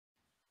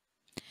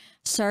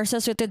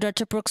Saraswati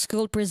Ratchapurk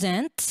School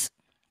presents.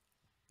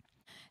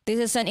 This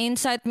is an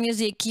Insight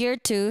Music Year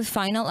 2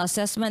 final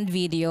assessment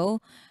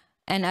video,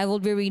 and I will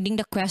be reading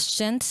the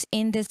questions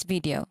in this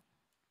video.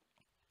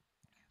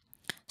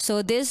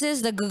 So this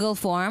is the Google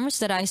Forms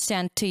that I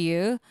sent to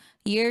you.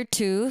 Year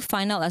 2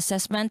 final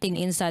assessment in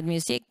Insight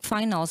Music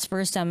finals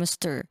first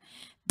semester.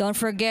 Don't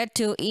forget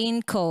to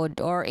encode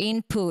or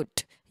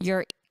input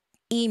your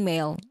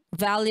email,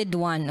 valid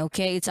one,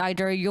 okay? It's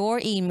either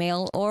your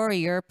email or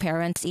your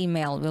parents'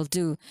 email will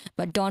do.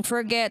 But don't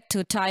forget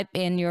to type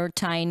in your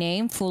Thai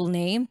name, full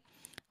name,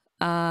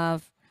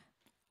 but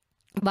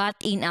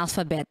in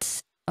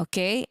alphabets,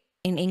 okay?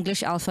 In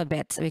English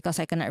alphabets, because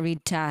I cannot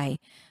read Thai.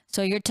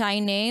 So your Thai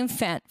name,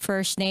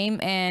 first name,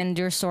 and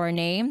your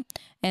surname,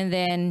 and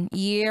then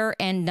year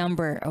and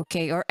number,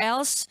 okay? Or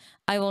else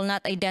I will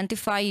not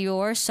identify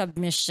your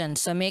submission.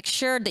 So make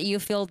sure that you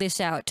fill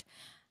this out.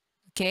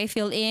 Okay,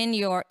 fill in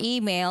your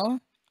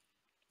email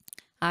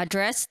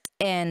address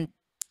and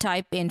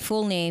type in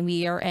full name,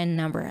 year, and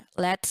number.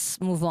 Let's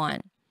move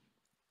on.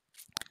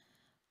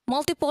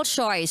 Multiple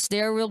choice.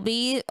 There will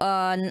be,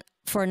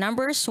 for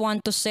numbers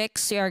 1 to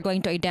 6, you are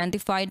going to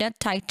identify the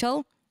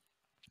title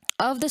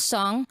of the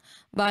song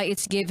by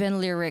its given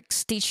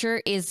lyrics.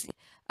 Teacher is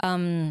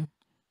giving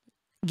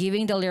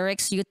the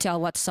lyrics. You tell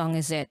what song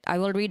is it. I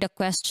will read the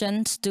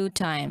questions 2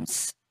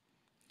 times.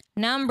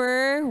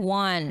 Number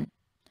 1.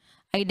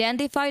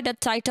 Identify the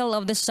title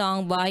of the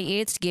song by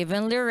its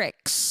given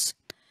lyrics.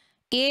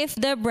 If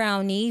the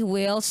brownie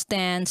will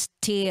stand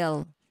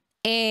still.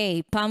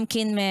 A.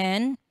 Pumpkin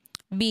Man.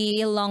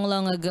 B. Long,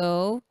 long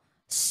ago.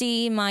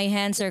 C. My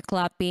hands are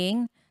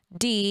clapping.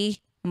 D.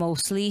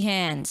 Mostly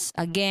hands.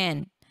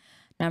 Again.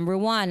 Number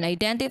 1.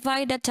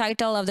 Identify the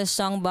title of the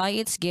song by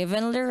its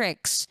given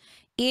lyrics.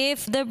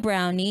 If the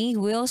brownie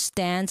will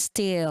stand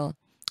still.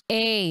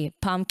 A.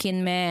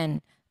 Pumpkin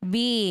Man.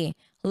 B.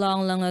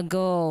 Long, long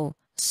ago.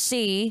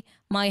 C.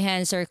 My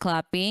hands are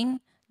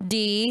clapping.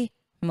 D.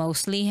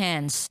 Mostly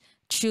hands.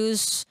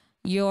 Choose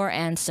your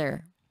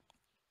answer.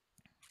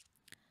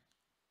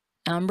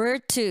 Number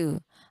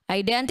 2.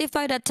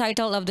 Identify the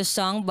title of the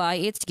song by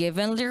its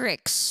given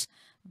lyrics.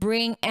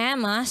 Bring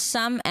Emma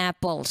some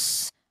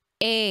apples.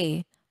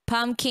 A.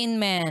 Pumpkin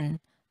Man.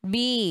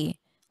 B.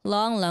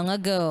 Long, long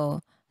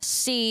ago.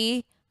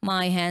 C.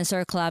 My hands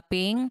are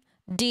clapping.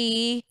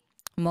 D.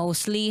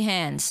 Mostly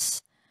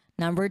hands.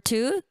 Number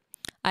 2.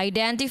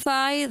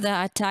 Identify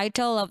the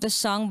title of the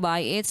song by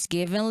its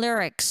given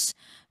lyrics.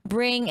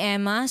 Bring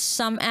Emma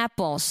some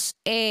apples.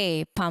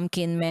 A.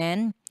 Pumpkin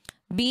Man.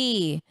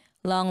 B.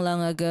 Long,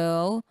 long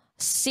ago.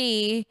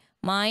 C.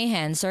 My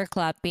hands are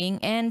clapping.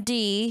 And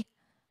D.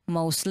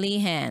 Mostly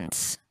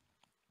hands.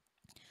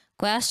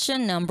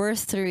 Question number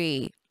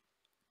 3.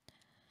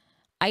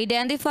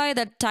 Identify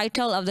the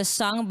title of the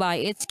song by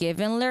its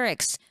given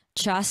lyrics.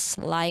 Just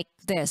like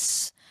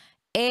this.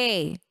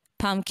 A.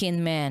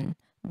 Pumpkin Man.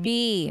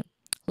 B.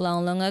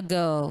 Long, long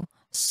ago.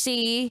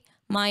 C.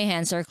 My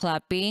hands are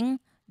clapping.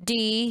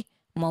 D.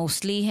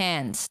 Mostly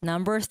hands.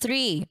 Number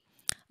 3.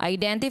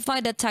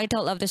 Identify the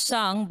title of the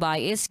song by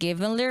its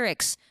given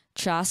lyrics.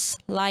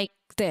 Just like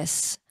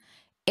this.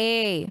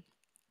 A.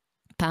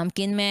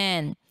 Pumpkin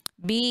Man.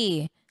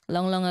 B.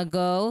 Long, long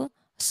ago.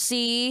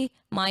 C.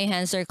 My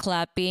hands are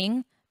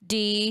clapping.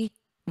 D.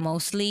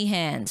 Mostly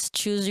hands.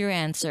 Choose your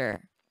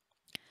answer.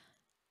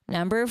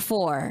 Number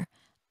 4.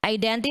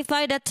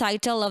 Identify the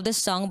title of the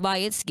song by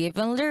its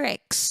given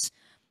lyrics.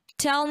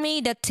 Tell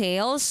me the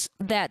tales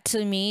that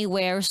to me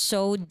were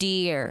so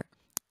dear.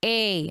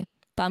 A.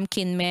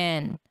 Pumpkin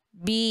Man.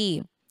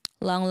 B.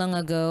 Long, long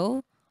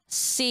ago.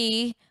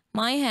 C.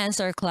 My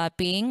hands are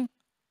clapping.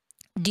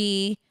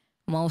 D.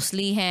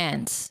 Mostly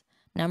hands.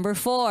 Number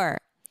 4.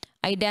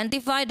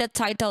 Identify the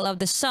title of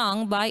the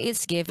song by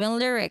its given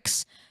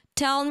lyrics.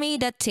 Tell me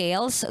the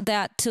tales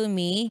that to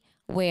me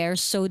were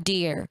so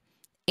dear.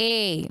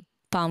 A.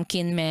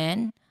 Pumpkin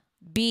Man.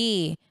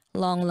 B.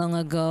 Long, long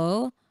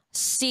ago.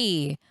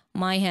 C.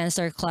 My hands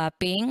are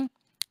clapping.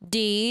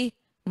 D.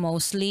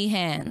 Mostly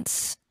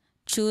hands.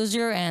 Choose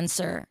your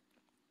answer.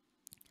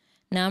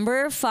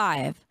 Number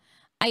 5.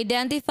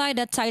 Identify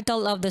the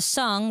title of the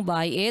song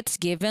by its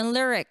given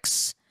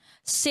lyrics.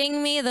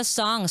 Sing me the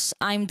songs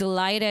I'm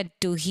delighted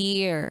to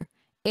hear.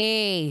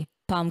 A.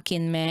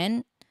 Pumpkin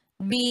Man.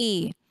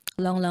 B.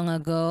 Long, long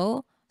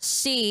ago.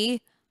 C.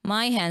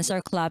 My hands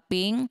are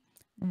clapping.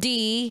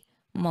 D.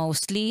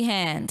 Mostly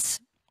hands.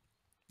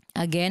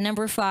 Again,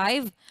 number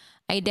 5.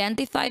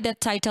 Identify the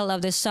title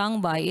of the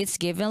song by its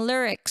given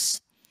lyrics.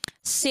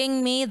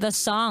 Sing me the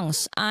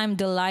songs I'm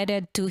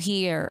delighted to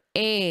hear.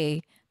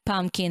 A.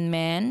 Pumpkin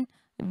Man.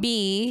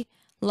 B.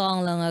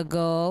 Long, long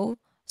ago.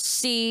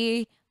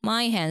 C.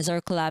 My hands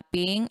are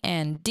clapping.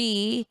 And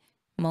D.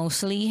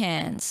 Mostly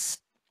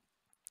hands.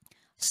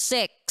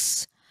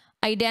 6.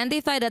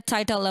 Identify the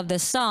title of the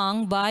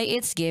song by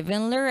its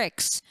given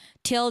lyrics.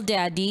 Till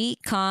Daddy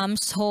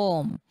Comes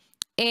Home.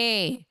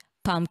 A.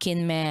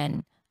 Pumpkin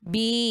Man.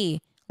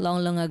 B.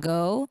 Long, long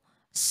ago.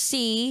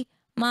 C.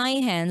 My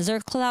hands are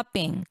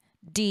clapping.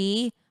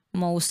 D.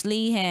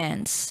 Mostly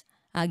hands.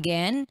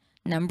 Again,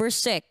 Number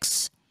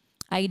 6.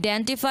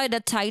 Identify the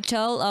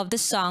title of the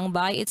song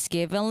by its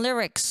given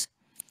lyrics.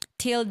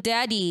 Till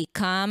Daddy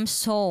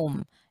Comes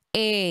Home.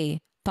 A.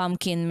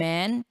 Pumpkin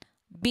Man.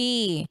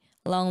 B.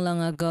 Long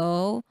Long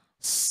Ago.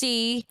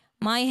 C.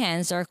 My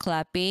Hands Are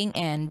Clapping.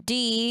 And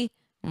D.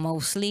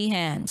 Mostly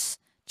Hands.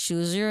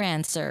 Choose your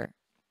answer.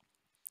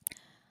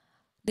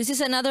 This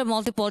is another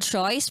multiple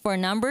choice for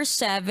number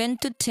 7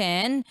 to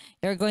 10.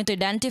 You're going to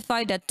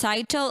identify the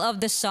title of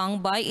the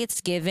song by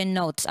its given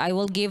notes. I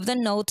will give the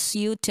notes.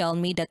 You tell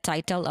me the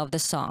title of the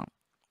song.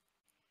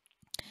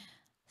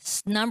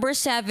 Number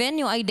 7,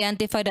 you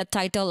identify the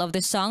title of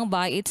the song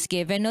by its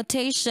given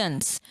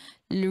notations.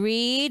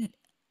 Read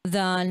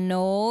the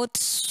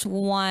notes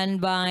one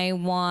by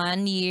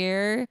one,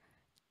 year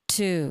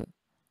 2.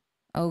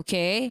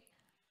 Okay?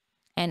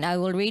 And I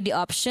will read the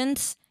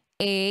options.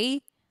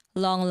 A.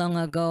 Long Long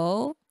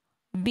Ago.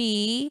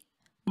 B.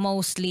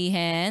 Mostly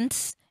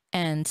Hands.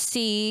 And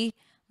C.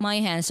 My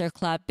Hands Are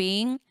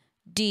Clapping.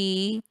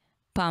 D.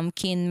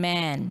 Pumpkin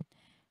Man.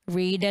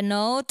 Read the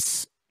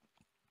notes.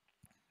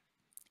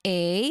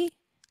 A.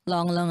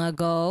 Long Long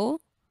Ago.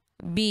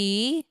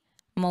 B.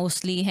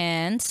 Mostly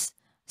Hands.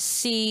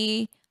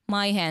 C.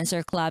 My Hands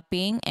Are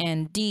Clapping.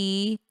 And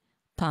D.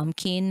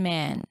 Pumpkin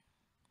Man.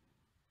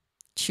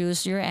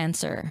 Choose your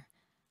answer.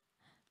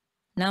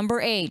 Number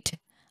 8.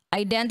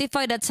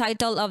 Identify the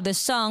title of the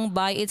song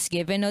by its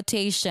given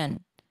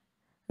notation.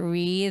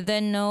 Read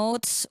the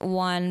notes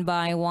one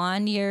by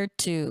one, year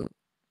 2.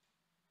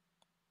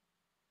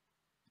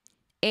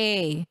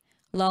 A.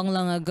 Long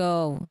Long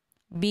Ago.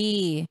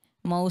 B.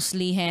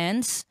 Mostly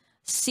Hands.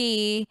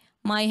 C.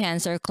 My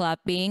Hands Are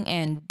Clapping.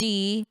 And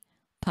D.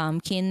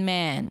 Pumpkin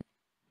Man.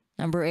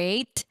 Number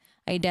 8.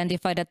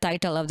 Identify the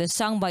title of the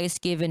song by its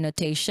given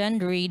notation.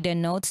 Read the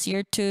notes,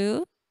 year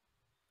 2.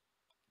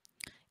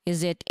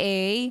 Is it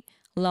A.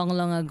 Long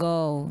Long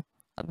Ago.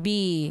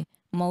 B.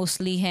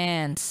 Mostly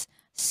Hands.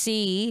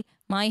 C.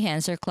 My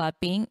Hands Are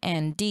Clapping.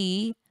 And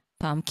D.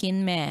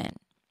 Pumpkin Man.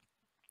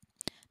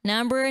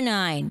 Number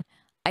 9.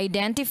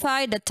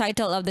 Identify the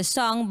title of the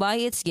song by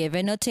its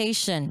given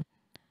notation.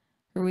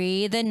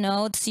 Read the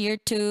notes, year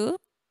 2.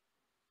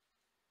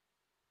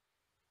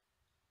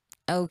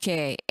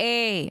 Okay.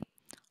 A.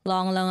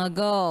 Long Long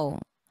Ago.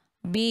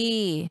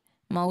 B.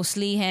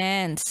 Mostly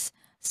Hands.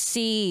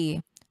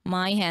 C.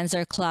 My Hands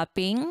Are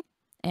Clapping.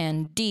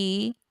 And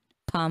D.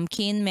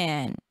 Pumpkin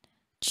Man.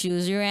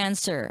 Choose your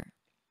answer.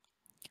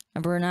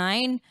 Number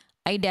 9.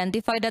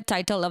 Identify the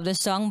title of the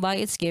song by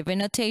its given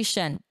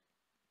notation.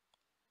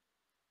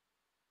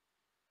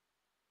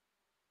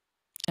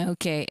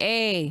 Okay.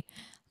 A.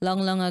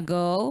 Long Long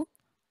Ago.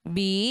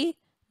 B.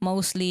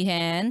 Mostly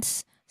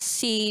Hands.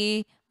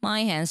 C.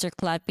 My Hands Are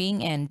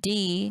Clapping. And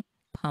D.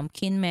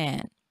 Pumpkin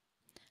Man.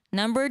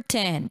 Number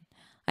 10.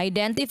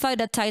 Identify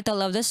the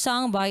title of the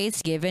song by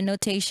its given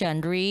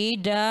notation.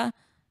 Read the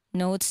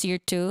notes, year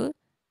 2.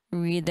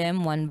 Read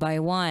them one by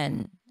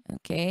one.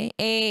 Okay.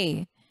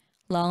 A.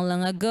 Long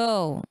Long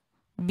Ago.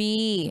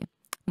 B.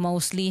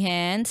 Mostly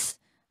Hands.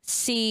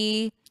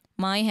 C.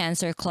 My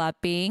Hands Are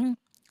Clapping.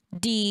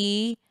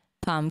 D.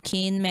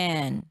 Pumpkin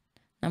Man.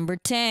 Number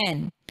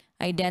 10.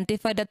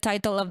 Identify the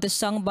title of the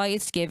song by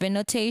its given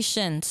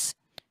notations.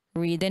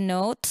 Read the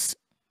notes.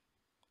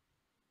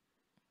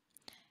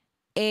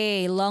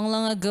 A. Long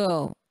Long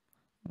Ago.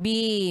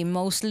 B.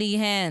 Mostly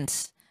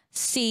Hands.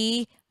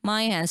 C.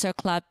 My Hands Are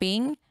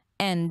Clapping.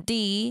 And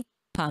D.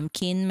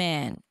 Pumpkin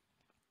Man.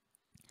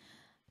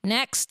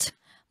 Next,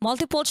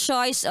 multiple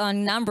choice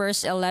on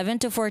numbers 11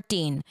 to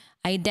 14.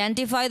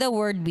 Identify the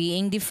word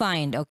being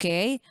defined,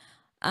 okay?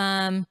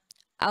 I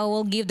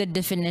will give the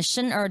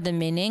definition or the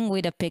meaning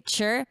with a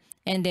picture,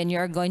 and then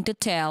you're going to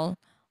tell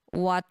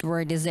what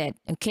word is it,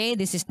 okay?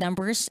 This is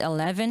numbers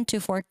 11 to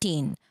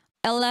 14.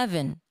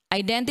 11.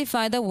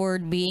 Identify the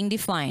word being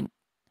defined.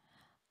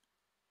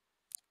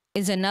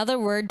 Is another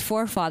word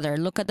for father.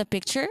 Look at the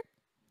picture.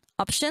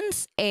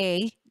 Options: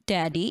 A.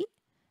 Daddy.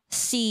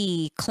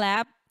 C.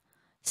 Clap.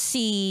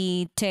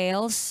 C.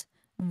 Tails.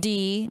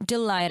 D.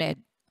 Delighted.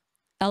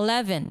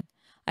 11.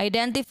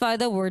 Identify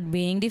the word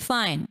being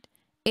defined.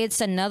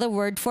 It's another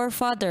word for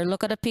father.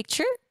 Look at the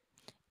picture.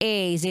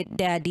 A. Is it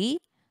daddy?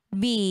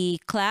 B.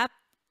 Clap.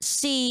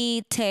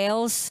 C.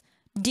 Tails.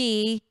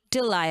 D.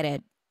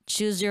 Delighted.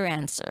 Choose your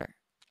answer.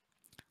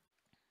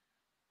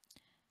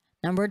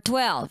 Number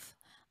 12.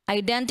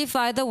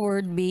 Identify the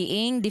word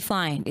being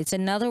defined. It's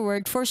another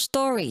word for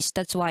stories.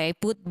 That's why I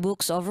put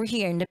books over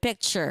here in the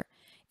picture.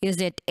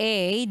 Is it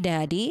A.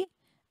 Daddy?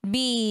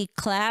 B.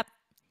 Clap.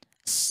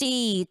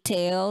 C.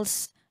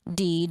 Tails.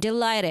 D.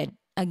 Delighted.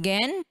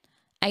 Again,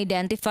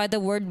 identify the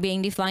word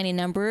being defined in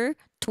number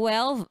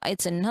 12.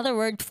 It's another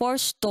word for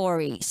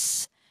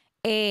stories.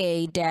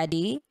 A.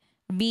 Daddy.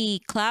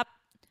 B. Clap.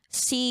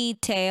 C.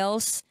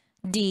 Tails.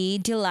 D.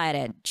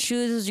 Delighted.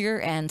 Choose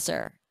your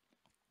answer.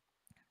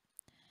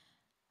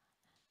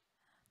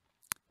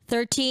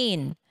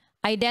 13.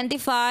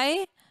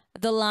 Identify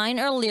the line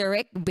or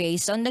lyric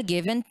based on the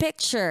given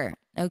picture.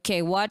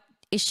 Okay, what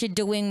is she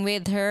doing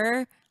with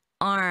her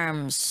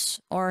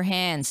arms or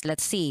hands?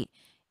 Let's see.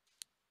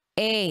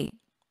 A.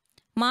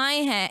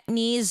 My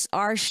knees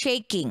are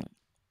shaking.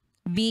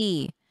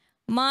 B.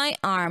 My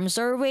arms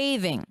are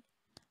waving.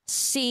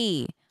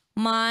 C.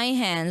 My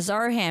hands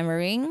are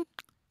hammering.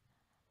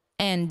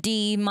 And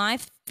D. My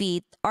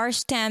feet are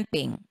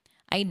stamping.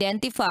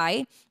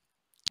 Identify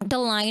the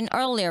line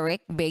or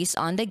lyric based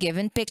on the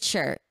given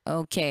picture.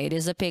 Okay,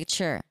 there's a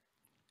picture.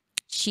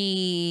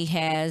 She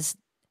has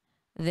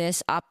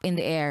this up in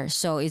the air.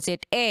 So is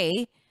it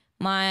A,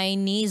 my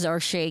knees are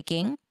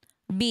shaking?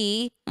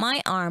 B,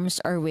 my arms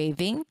are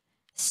waving?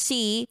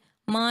 C,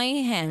 my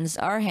hands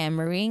are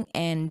hammering?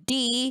 And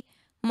D,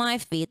 my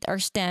feet are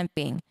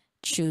stamping?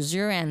 Choose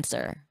your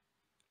answer.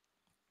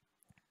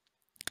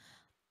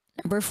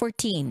 Number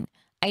 14.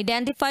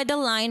 Identify the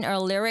line or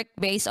lyric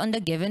based on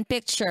the given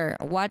picture.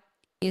 What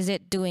is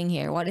it doing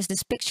here? What is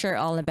this picture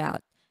all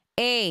about?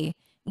 A.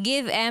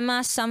 Give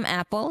Emma some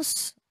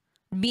apples.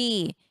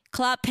 B.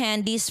 Clap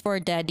handies for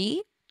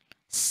daddy.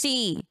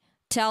 C.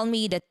 Tell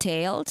me the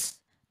tales.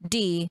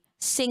 D.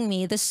 Sing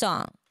me the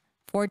song.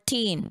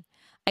 14.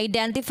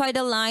 Identify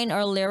the line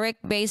or lyric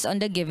based on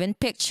the given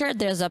picture.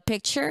 There's a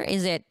picture.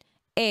 Is it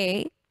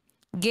A.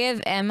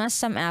 Give Emma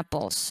some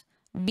apples.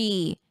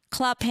 B.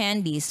 Clap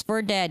handies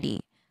for daddy.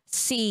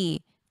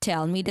 C.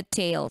 Tell me the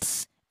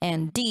tales.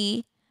 And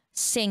D.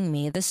 Sing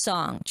me the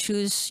song.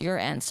 Choose your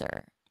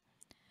answer.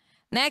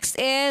 Next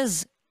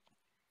is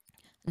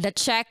the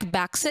check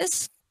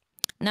boxes.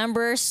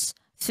 Numbers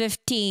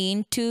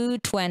 15 to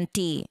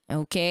 20.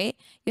 Okay?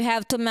 You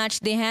have to match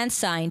the hand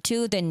sign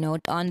to the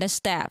note on the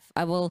staff.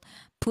 I will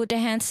put the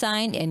hand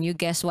sign and you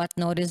guess what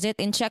note is it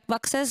in check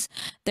boxes.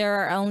 There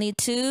are only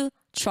two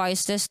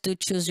choices to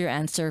choose your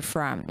answer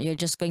from. You're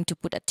just going to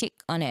put a tick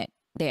on it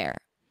there.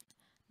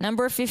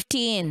 Number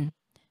 15.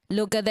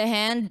 Look at the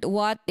hand.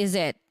 What is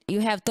it?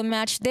 You have to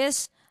match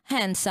this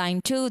hand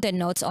sign to the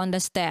notes on the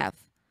staff.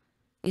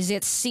 Is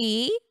it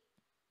C?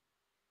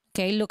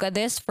 Okay, look at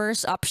this.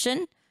 First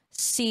option,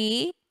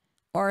 C,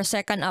 or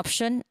second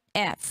option,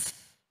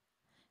 F.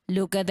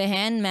 Look at the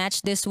hand.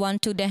 Match this one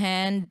to the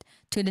hand,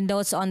 to the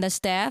notes on the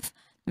staff.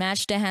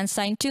 Match the hand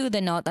sign to the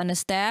note on the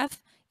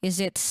staff. Is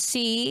it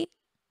C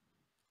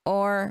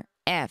or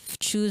F?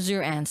 Choose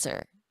your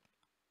answer.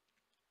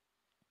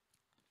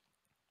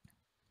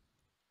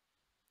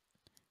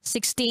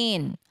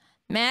 16.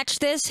 Match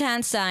this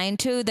hand sign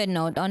to the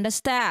note on the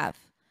staff.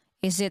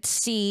 Is it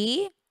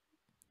C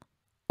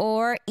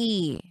or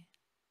E?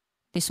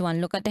 This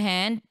one, look at the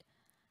hand.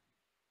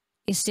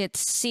 Is it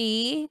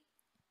C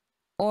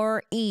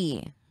or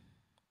E?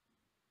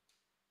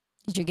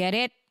 Did you get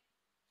it?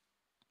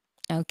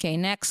 Okay,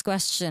 next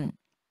question.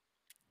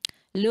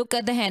 Look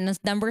at the hand,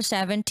 number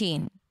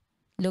 17.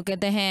 Look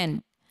at the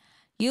hand.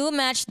 You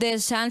match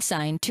this hand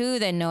sign to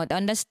the note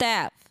on the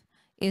staff.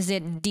 Is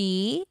it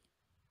D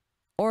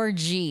or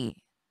G?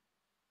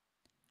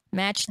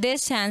 Match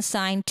this hand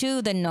sign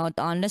to the note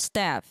on the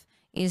staff.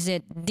 Is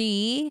it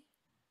D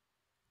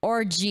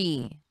or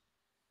G?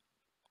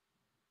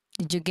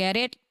 Did you get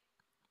it?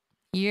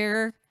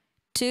 Year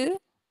 2.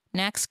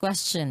 Next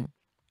question.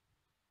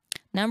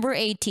 Number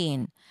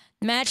 18.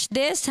 Match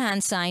this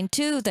hand sign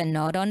to the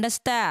note on the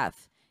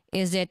staff.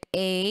 Is it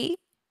A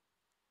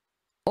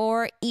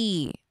or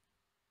E?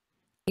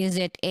 Is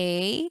it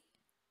A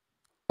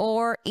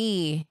or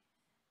E?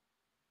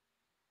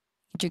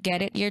 Did you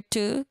get it, year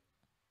 2?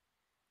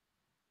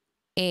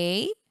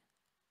 A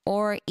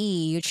or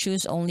E? You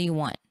choose only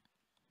one.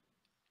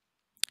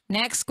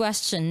 Next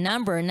question,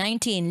 number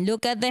 19.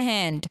 Look at the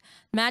hand.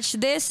 Match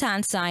this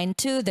hand sign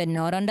to the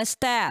note on the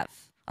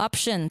staff.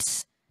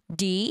 Options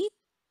D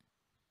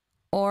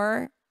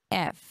or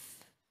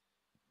F.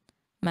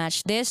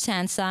 Match this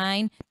hand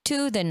sign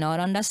to the note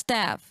on the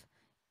staff.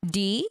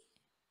 D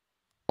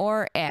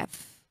or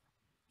F.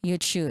 You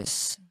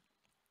choose.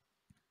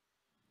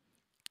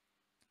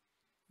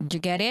 Did you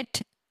get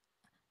it?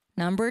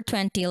 Number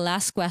 20,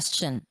 last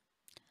question.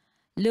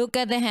 Look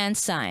at the hand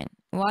sign.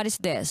 What is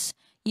this?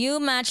 You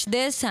match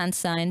this hand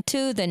sign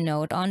to the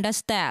note on the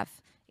staff.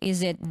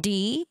 Is it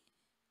D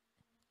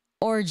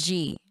or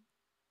G?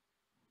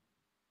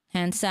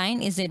 Hand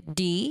sign, is it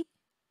D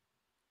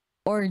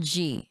or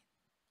G?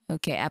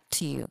 Okay, up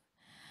to you.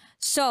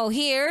 So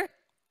here,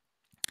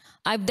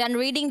 I've done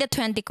reading the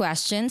 20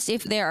 questions.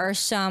 If there are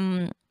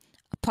some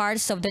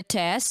parts of the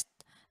test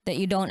that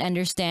you don't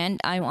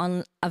understand,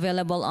 I'm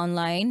available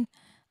online.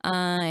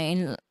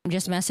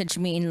 Just message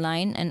me in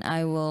line and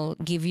I will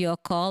give you a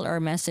call or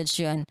message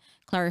you and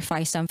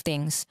clarify some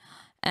things.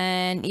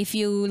 And if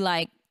you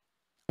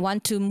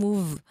want to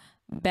move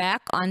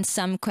back on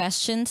some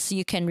questions,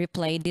 you can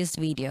replay this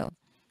video.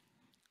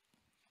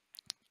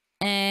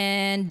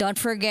 And don't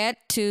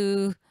forget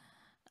to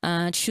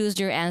choose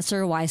your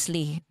answer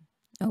wisely.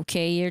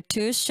 Okay, year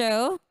 2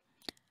 show.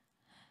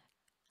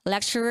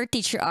 Lecturer,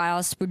 Teacher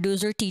IELTS,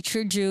 producer,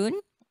 Teacher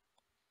June.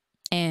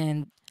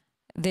 And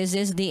this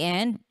is the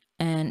end.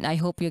 And I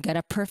hope you get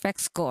a perfect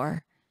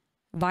score.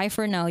 Bye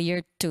for now,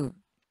 year 2.